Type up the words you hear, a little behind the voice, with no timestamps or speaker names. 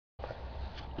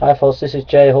Hi folks, this is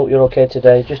Jay. Hope you're okay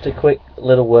today. Just a quick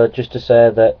little word just to say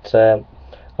that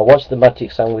I watched the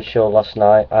Magic Sandwich show last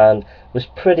night and was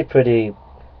pretty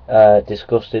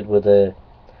disgusted with the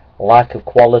lack of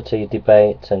quality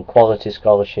debate and quality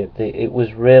scholarship. It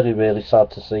was really sad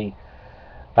to see,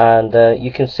 and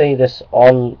you can see this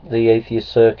on the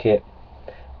atheist circuit,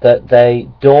 that they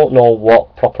don't know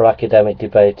what proper academic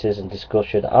debate is and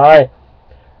discussion. I,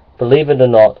 believe it or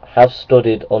not, have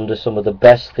studied under some of the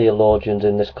best theologians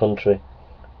in this country,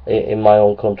 in my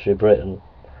own country, Britain,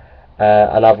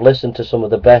 and I've listened to some of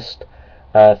the best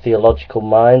theological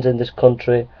minds in this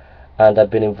country, and I've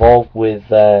been involved with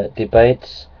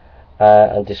debates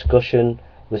and discussion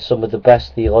with some of the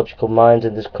best theological minds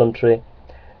in this country.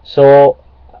 So,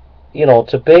 you know,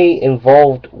 to be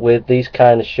involved with these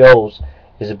kind of shows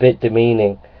is a bit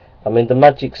demeaning. I mean, the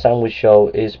Magic Sandwich show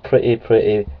is pretty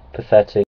pathetic.